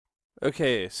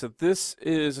Okay, so this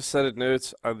is a set of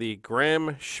notes on the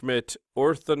Gram-Schmidt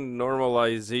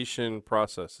Orthonormalization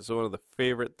process. This is one of the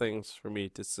favorite things for me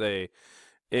to say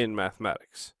in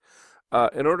mathematics.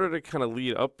 In order to kind of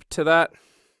lead up to that,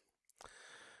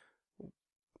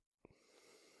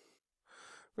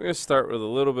 we're going to start with a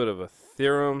little bit of a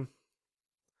theorem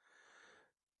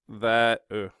that,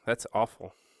 that's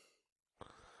awful.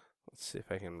 Let's see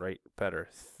if I can write better.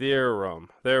 Theorem,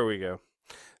 there we go.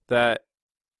 That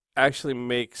actually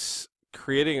makes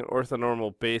creating an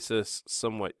orthonormal basis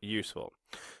somewhat useful.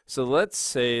 So let's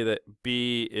say that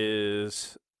B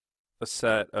is a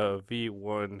set of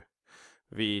V1,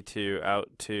 V2 out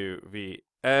to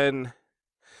Vn,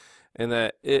 and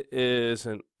that it is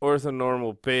an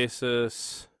orthonormal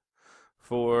basis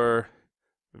for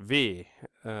V.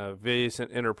 V is an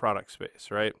inner product space,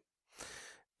 right?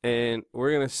 And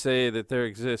we're going to say that there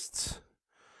exists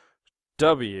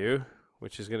W,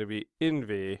 which is going to be in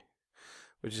V,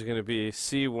 which is going to be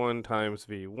C1 times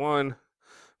V1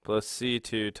 plus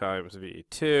C2 times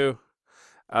V2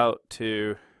 out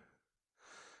to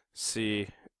Cn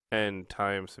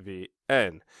times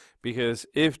Vn. Because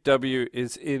if W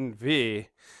is in V,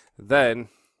 then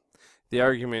the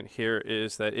argument here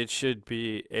is that it should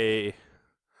be a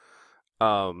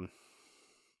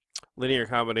linear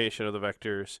combination of the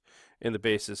vectors in the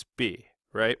basis B,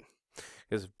 right?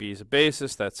 Because if B is a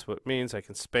basis, that's what it means I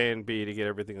can span B to get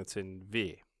everything that's in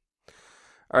V.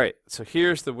 All right, so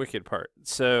here's the wicked part.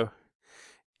 So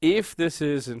if this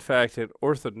is in fact an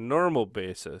orthonormal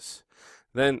basis,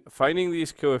 then finding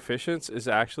these coefficients is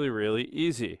actually really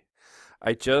easy.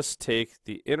 I just take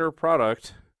the inner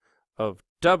product of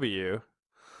W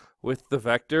with the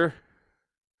vector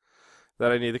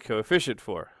that I need the coefficient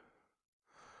for.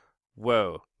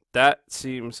 Whoa, that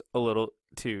seems a little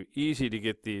too easy to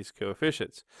get these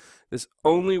coefficients. This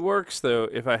only works though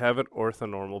if I have an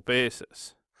orthonormal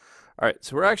basis. All right,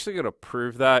 so we're actually going to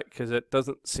prove that because it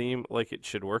doesn't seem like it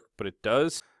should work, but it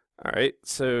does. All right,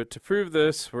 so to prove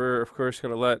this, we're of course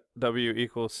going to let W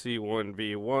equal C1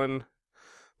 V1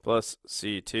 plus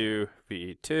C2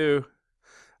 V2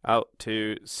 out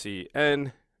to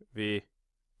Cn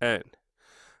Vn.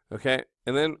 Okay,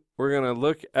 and then we're going to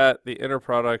look at the inner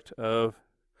product of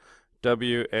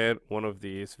W and one of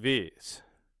these V's.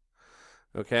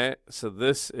 Okay, so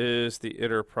this is the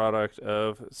inner product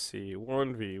of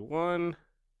C1 V1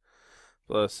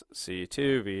 plus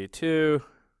C2 V2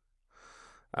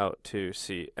 out to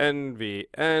Cn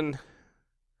Vn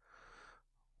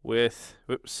with,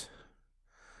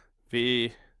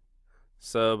 V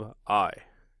sub I,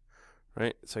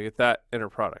 right? So I get that inner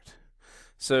product.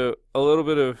 So a little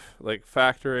bit of like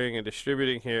factoring and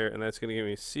distributing here, and that's going to give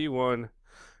me C1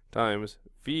 times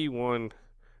V1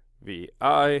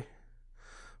 Vi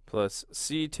plus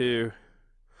C2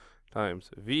 times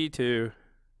V2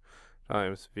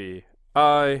 times Vi,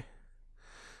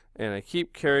 and I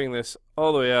keep carrying this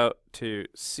all the way out to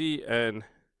Cn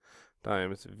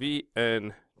times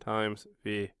Vn times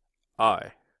Vi.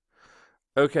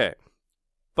 Okay,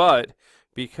 but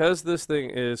because this thing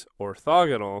is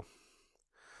orthogonal,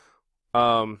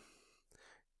 Vi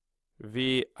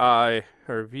or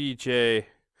Vj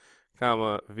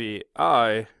comma Vi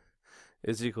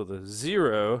is equal to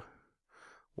 0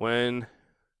 when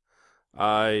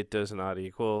I does not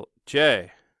equal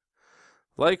j.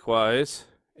 Likewise,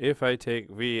 if I take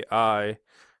Vi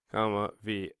comma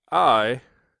Vi, I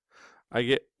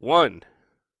get 1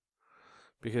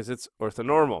 because it's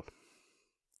orthonormal.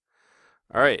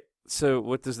 All right, so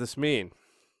what does this mean?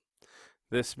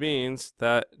 This means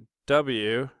that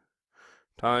W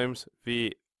times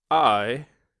Vi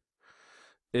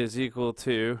is equal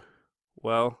to,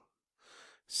 well,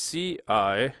 Ci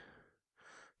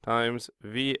times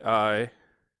Vi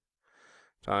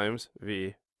times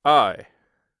Vi.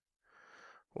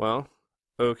 Well,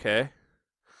 okay.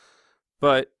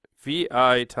 But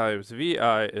Vi times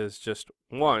Vi is just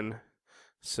 1,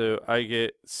 so I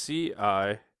get Ci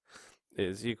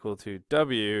is equal to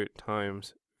W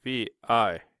times Vi,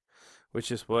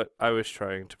 which is what I was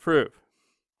trying to prove.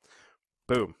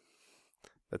 Boom.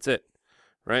 That's it,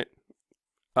 right?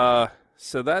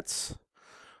 So that's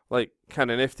like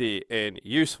kind of nifty and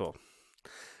useful.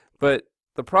 But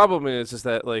the problem is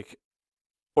that like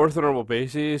orthonormal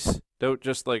bases don't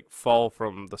just like fall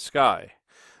from the sky.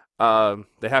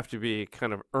 They have to be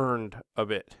kind of earned a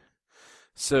bit.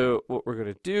 So what we're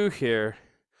going to do here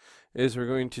is we're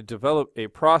going to develop a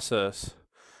process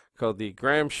called the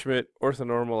Gram-Schmidt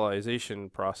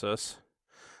Orthonormalization process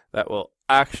that will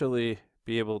actually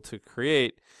be able to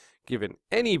create, given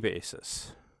any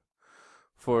basis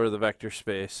for the vector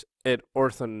space, an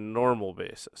orthonormal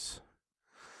basis.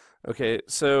 Okay,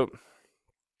 so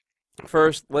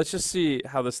First, let's just see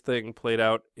how this thing played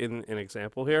out in an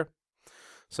example here.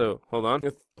 So hold on.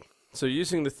 So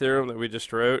using the theorem that we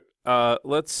just wrote,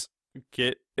 let's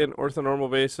get an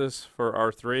orthonormal basis for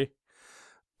R3.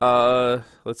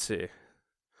 Let's see.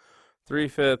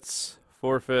 3/5,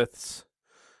 4/5,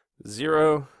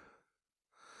 0,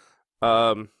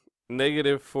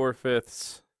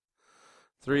 -4/5,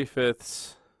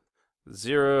 3/5,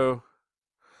 0,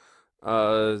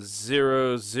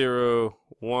 0, 0,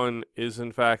 1 is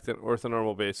in fact an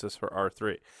orthonormal basis for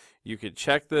R3. You could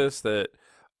check this, that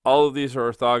all of these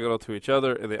are orthogonal to each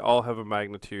other and they all have a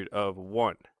magnitude of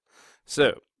 1.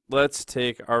 So let's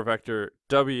take our vector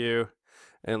W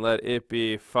and let it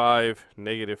be 5,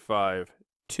 -5,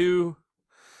 2.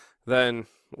 Then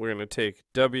we're going to take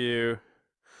W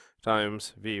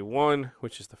times V1,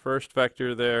 which is the first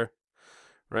vector there,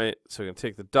 right? So we're going to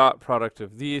take the dot product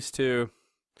of these two,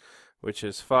 which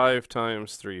is 5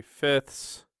 times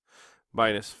 3/5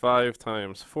 minus 5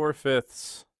 times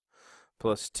 4/5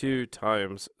 plus 2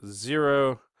 times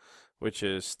 0, which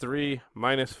is 3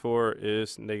 minus 4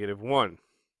 is -1.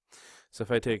 So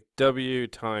if I take W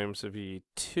times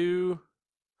V2,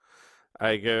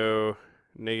 I go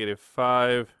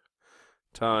 -5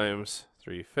 times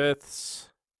 3/5.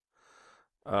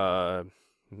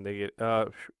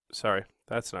 Sorry,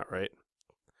 that's not right.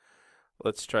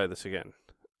 Let's try this again.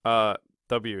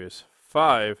 W is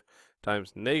 5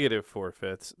 times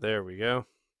 -4/5. There we go.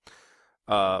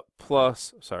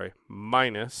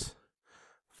 Minus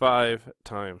 5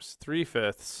 times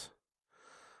 3/5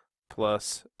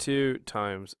 plus 2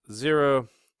 times 0.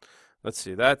 Let's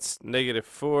see, that's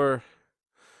 -4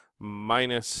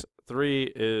 minus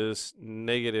 3 is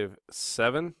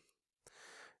 -7.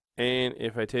 And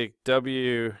if I take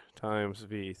W times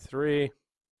V3,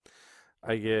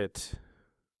 I get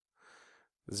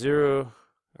 0,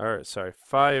 or sorry,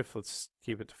 5, let's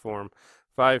keep it to form.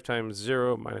 5 times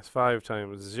 0 minus 5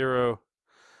 times 0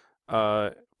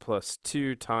 plus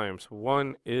 2 times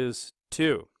 1 is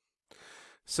 2.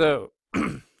 So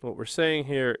what we're saying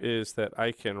here is that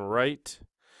I can write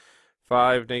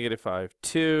 5, -5,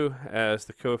 2 as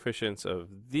the coefficients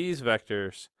of these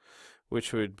vectors,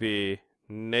 which would be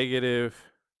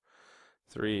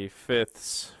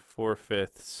 -3/5,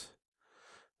 4/5,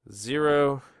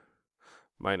 0,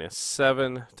 minus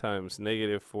 7 times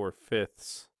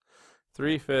 -4/5,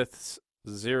 3/5,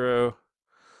 0,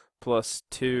 plus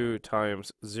 2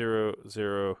 times 0,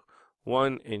 0,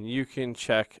 1, and you can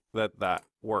check that that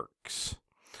works.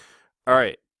 All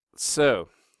right, so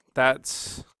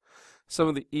that's some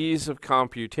of the ease of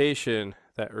computation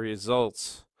that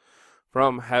results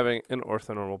from having an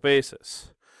orthonormal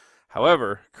basis.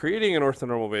 However, creating an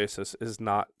orthonormal basis is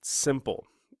not simple.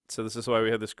 So this is why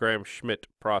we have this Gram-Schmidt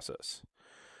process.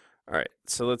 All right,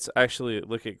 so let's actually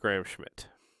look at Gram-Schmidt.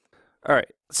 All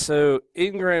right, so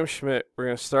in Gram-Schmidt, we're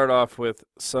going to start off with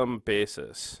some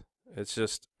basis. It's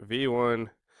just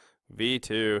V1,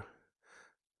 V2,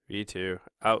 V2,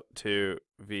 out to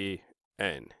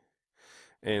Vn.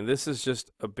 And this is just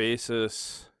a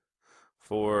basis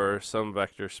for some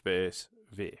vector space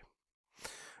V.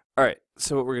 All right,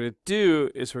 so what we're going to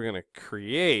do is we're going to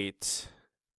create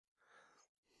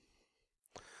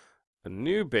a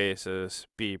new basis,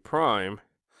 B prime,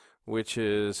 which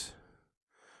is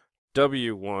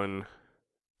W1,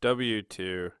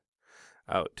 W2,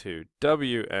 out to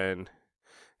Wn,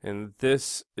 and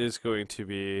this is going to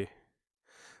be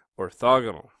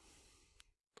orthogonal.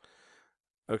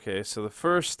 Okay, so the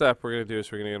first step we're going to do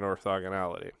is we're going to get an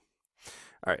orthogonality.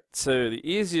 All right, so the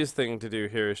easiest thing to do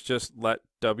here is just let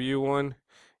W1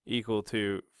 equal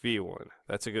to V1.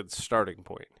 That's a good starting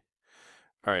point.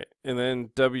 All right, and then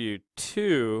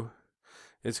W2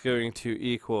 is going to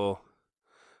equal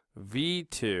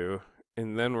V2,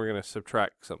 and then we're going to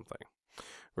subtract something.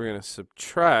 We're going to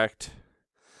subtract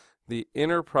the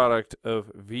inner product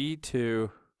of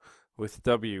V2 with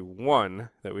W1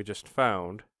 that we just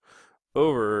found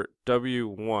over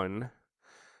W1,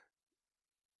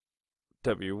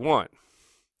 W1.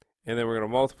 And then we're going to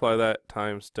multiply that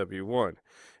times W1.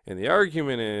 And the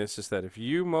argument is that if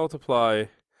you multiply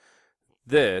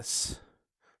this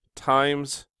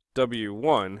times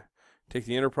W1, take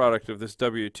the inner product of this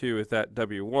W2 with that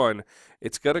W1,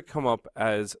 it's going to come up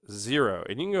as 0.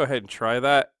 And you can go ahead and try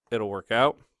that. It'll work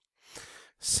out.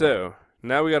 So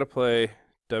now we got to play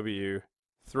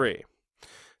W3.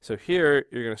 So here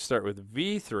you're going to start with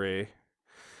V3,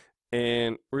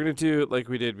 and we're going to do it like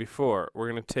we did before. We're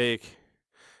going to take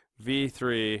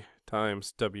V3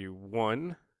 times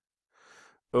W1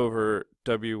 over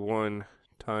W1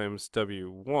 times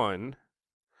W1.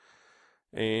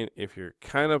 And if you're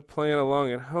kind of playing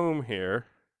along at home here,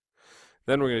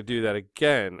 Then we're going to do that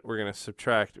again. We're going to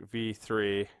subtract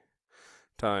V3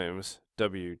 times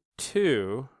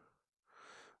W2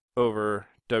 over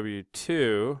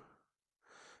W2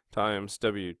 times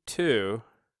W2,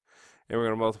 and we're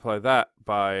going to multiply that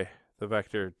by the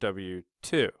vector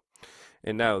W2.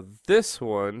 And now this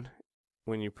one,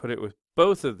 when you put it with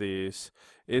both of these,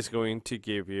 is going to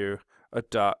give you a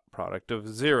dot product of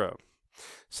 0.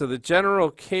 So the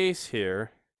general case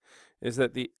here is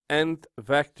that the nth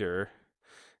vector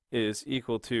is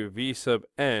equal to v sub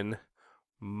n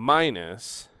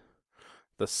minus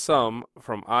the sum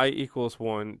from I equals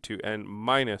 1 to n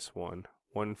minus 1,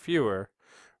 one fewer,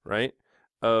 right,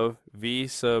 of v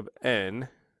sub n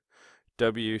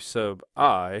w sub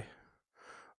I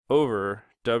over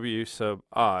w sub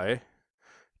I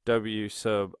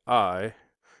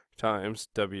times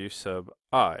w sub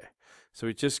I. So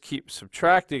we just keep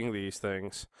subtracting these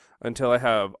things until I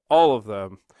have all of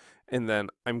them, and then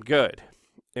I'm good.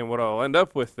 And what I'll end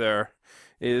up with there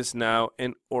is now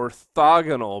an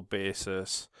orthogonal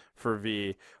basis for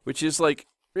V, which is like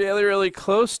really, really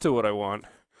close to what I want,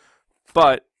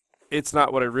 but it's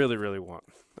not what I really, really want.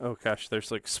 Oh gosh,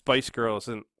 there's like Spice Girls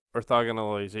and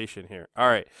orthogonalization here. All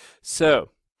right, so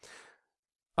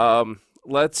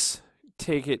let's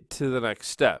take it to the next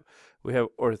step. We have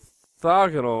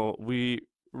orthogonal. We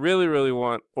really, really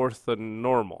want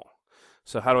orthonormal.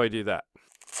 So how do I do that?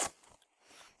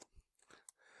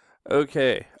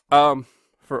 Okay,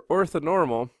 for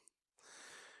orthonormal,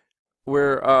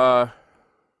 we're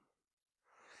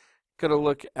going to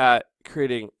look at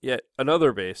creating yet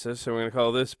another basis, and we're going to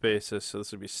call this basis, so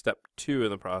this would be step 2 in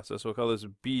the process. We'll call this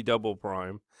B double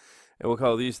prime, and we'll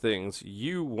call these things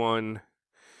U1,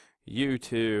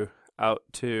 U2, out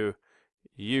to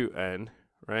UN,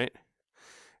 right?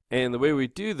 And the way we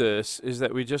do this is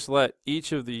that we just let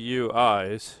each of the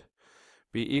UI's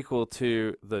be equal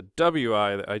to the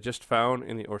WI that I just found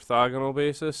in the orthogonal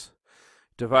basis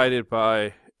divided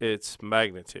by its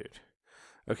magnitude.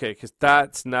 Okay, because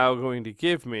that's now going to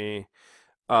give me,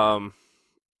 they're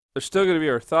still going to be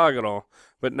orthogonal,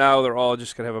 but now they're all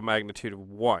just going to have a magnitude of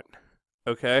 1.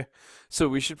 Okay, so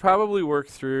we should probably work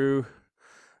through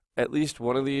at least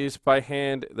one of these by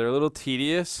hand. They're a little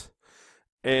tedious,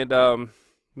 and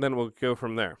then we'll go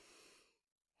from there.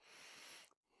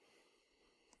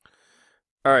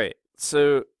 All right,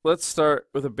 so let's start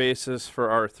with a basis for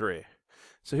R3.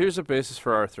 So here's a basis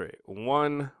for R3.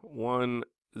 1, 1,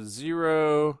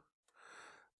 0,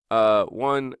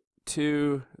 1,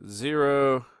 2,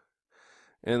 0,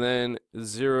 and then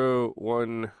 0,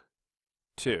 1,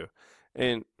 2.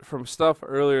 And from stuff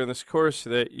earlier in this course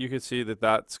that you could see that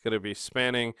that's going to be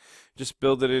spanning, just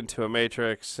build it into a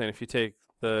matrix, and if you take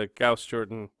the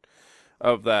Gauss-Jordan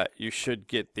of that, you should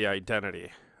get the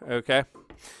identity. Okay?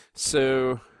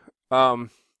 So the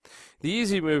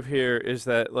easy move here is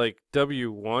that like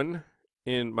W1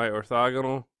 in my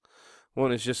orthogonal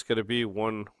one is just going to be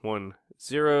 1, 1,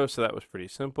 0, so that was pretty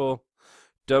simple.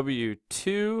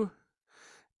 W2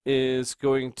 is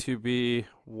going to be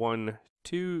 1,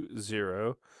 2,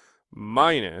 0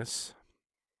 minus,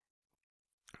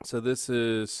 so this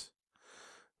is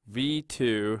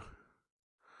V2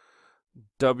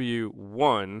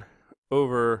 W1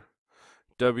 over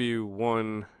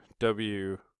W1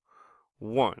 W1,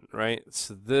 right?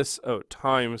 So this,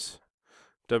 times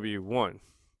W1.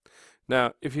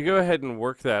 Now, if you go ahead and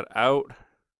work that out,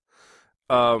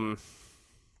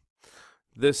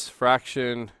 this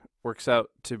fraction works out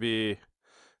to be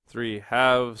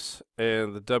 3/2,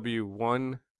 and the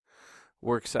W1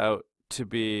 works out to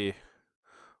be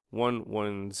 1,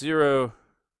 1, 0,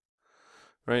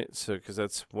 right? So, because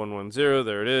that's 1, 1, 0,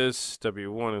 there it is.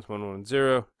 W1 is 1, 1,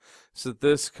 0. So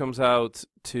this comes out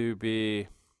to be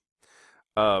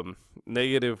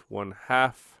negative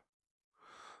 1/2,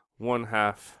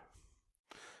 1/2,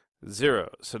 0.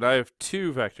 So now I have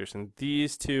two vectors, and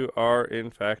these two are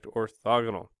in fact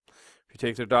orthogonal. If you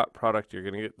take their dot product, you're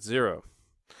going to get 0.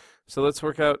 So let's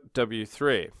work out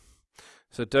W3.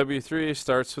 So W3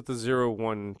 starts with the 0,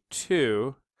 1,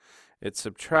 2. It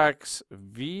subtracts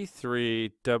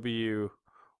V3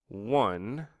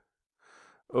 W1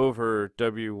 over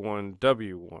W1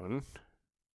 W1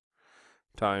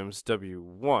 times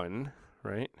W1,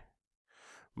 right?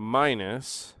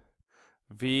 Minus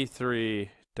V3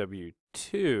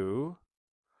 W2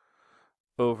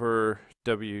 over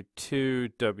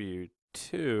W2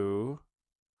 W2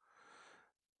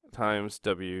 times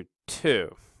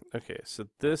W2. Okay, so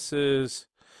this is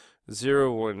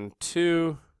 0, 1,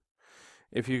 2.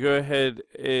 If you go ahead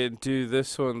and do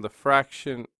this one, the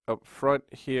fraction up front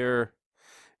here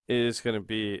is going to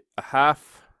be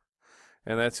 1/2,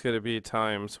 and that's going to be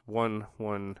times 1,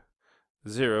 1,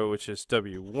 0, which is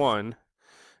W1,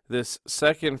 this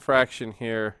second fraction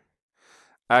here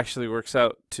actually works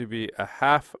out to be a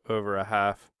half over a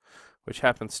half, which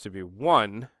happens to be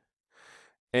 1,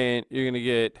 and you're going to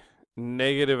get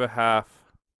negative a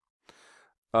half,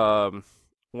 1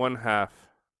 half,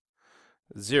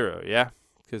 0, yeah?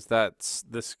 Because that's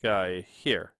this guy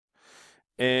here.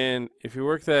 And if you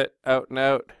work that out and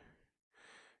out,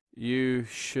 you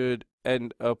should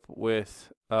end up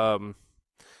with 0,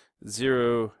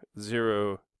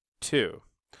 0, 2.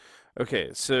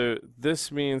 Okay, so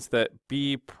this means that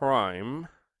B prime,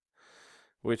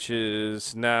 which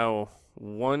is now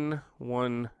 1,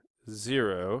 1,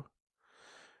 0,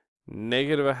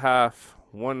 negative a half,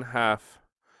 1 half,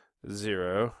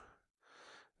 0,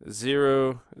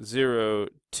 0, 0,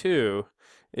 2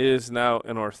 is now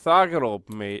an orthogonal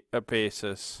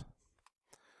basis.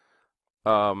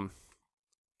 I'm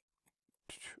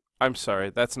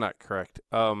sorry, that's not correct.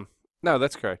 No,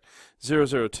 that's correct. 0,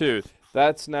 0, 2.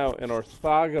 That's now an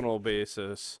orthogonal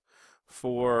basis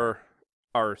for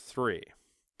R3.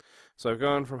 So I've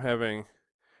gone from having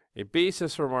a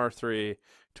basis from R3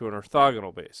 to an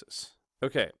orthogonal basis.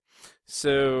 Okay,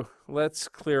 so let's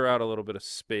clear out a little bit of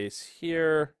space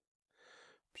here.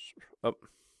 Oh,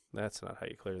 that's not how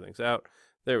you clear things out.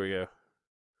 There we go.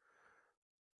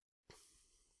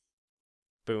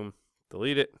 Boom,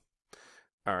 delete it.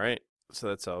 All right, so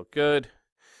that's all good.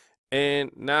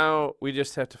 And now we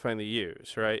just have to find the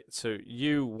u's, right? So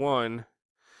u1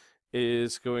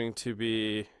 is going to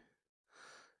be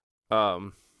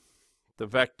the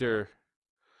vector.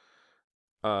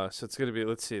 So it's going to be,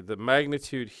 let's see, the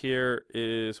magnitude here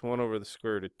is 1 over the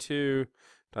square root of 2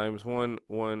 times 1,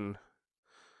 1,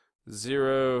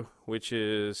 0, which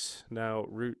is now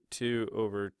root 2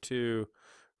 over 2,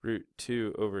 root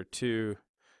 2 over 2,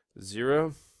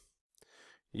 0.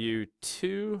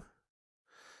 U2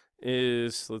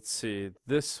 is, let's see,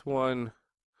 this one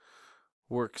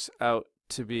works out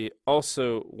to be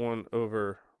also 1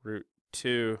 over root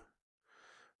 2,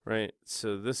 right?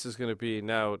 So this is going to be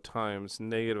now times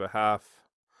negative a half,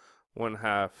 1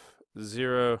 half,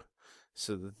 0.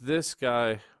 So this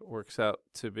guy works out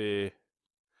to be,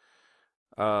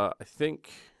 I think,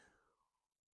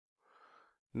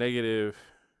 negative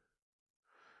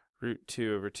root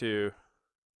 2 over 2,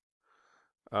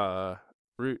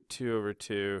 root 2 over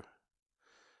 2,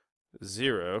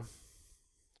 0.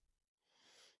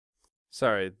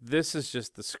 Sorry, this is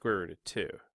just the square root of 2,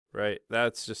 right?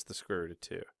 That's just the square root of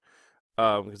 2.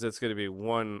 Because it's going to be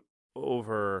 1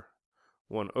 over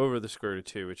the square root of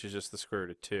 2, which is just the square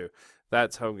root of 2.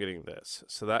 That's how I'm getting this.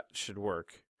 So that should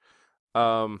work.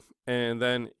 And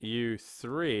then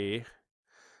U3,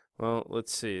 well,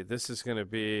 let's see. This is going to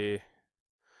be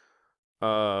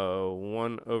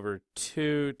 1 over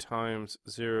 2 times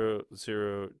 0,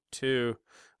 0, 2,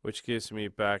 which gives me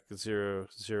back 0,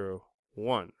 0,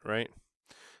 1, right?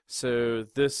 So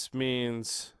this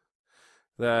means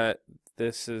that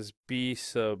this is B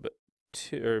sub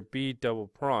 2, or B double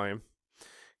prime,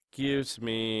 gives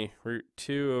me root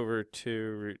 2 over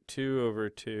 2, root 2 over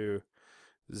 2,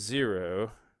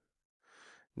 0,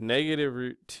 negative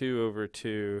root 2 over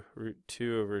 2, root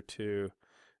 2 over 2,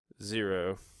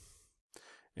 0,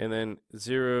 and then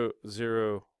 0,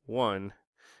 0, 1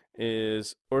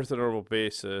 is orthonormal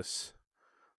basis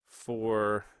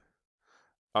for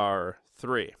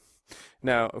R3.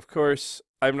 Now, of course,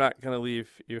 I'm not going to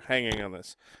leave you hanging on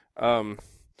this.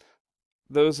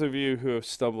 Those of you who have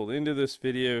stumbled into this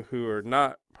video who are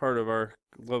not part of our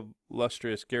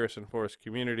illustrious Garrison Forest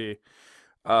community,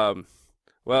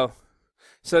 well,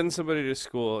 send somebody to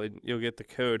school and you'll get the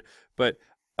code. But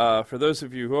for those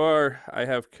of you who are, I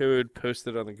have code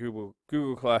posted on the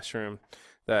Google Classroom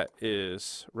that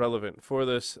is relevant for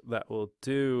this, that will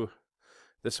do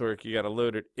this work. You got to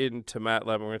load it into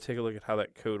MATLAB. We're going to take a look at how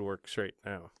that code works right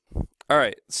now. All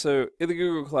right, so in the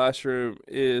Google Classroom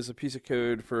is a piece of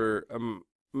code for a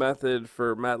method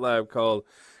for MATLAB called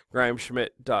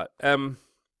Gram-Schmidt.m.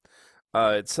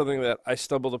 It's something that I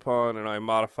stumbled upon and I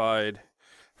modified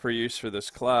for use for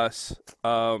this class.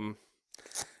 And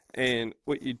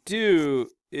what you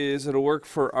do is it'll work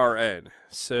for Rn.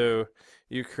 So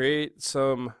you create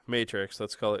some matrix,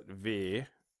 let's call it V,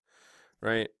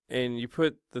 right? And you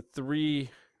put the 3,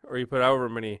 or you put however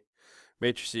many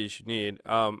matrices you need,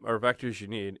 or vectors you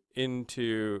need,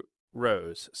 into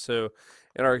rows. So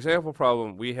in our example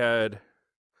problem, we had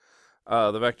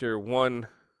the vector 1,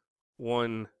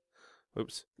 1,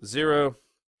 0.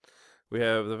 We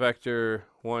have the vector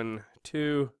 1,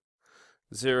 2,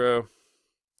 0.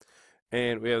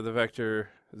 And we have the vector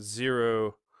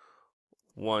 0,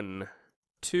 1,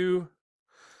 2.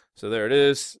 So there it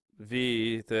is.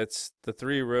 V, that's the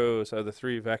 3 rows are the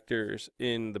 3 vectors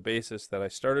in the basis that I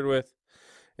started with.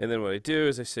 And then what I do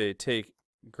is I say take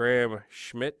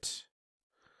Gram-Schmidt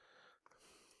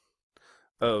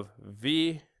of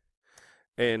V,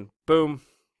 and boom,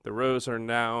 the rows are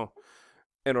now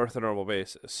an orthonormal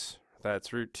basis.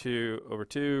 That's root 2 over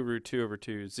 2, root 2 over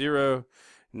 2, 0,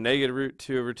 negative root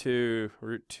 2 over 2,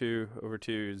 root 2 over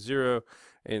 2, 0,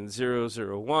 and 0,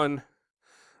 0, 1.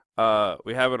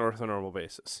 We have an orthonormal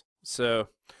basis. So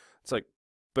it's like,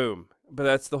 boom. But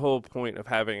that's the whole point of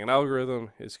having an algorithm,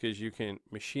 is because you can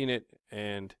machine it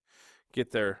and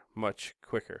get there much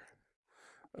quicker.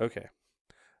 Okay.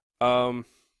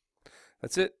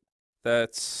 That's it.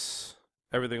 That's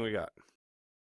everything we got.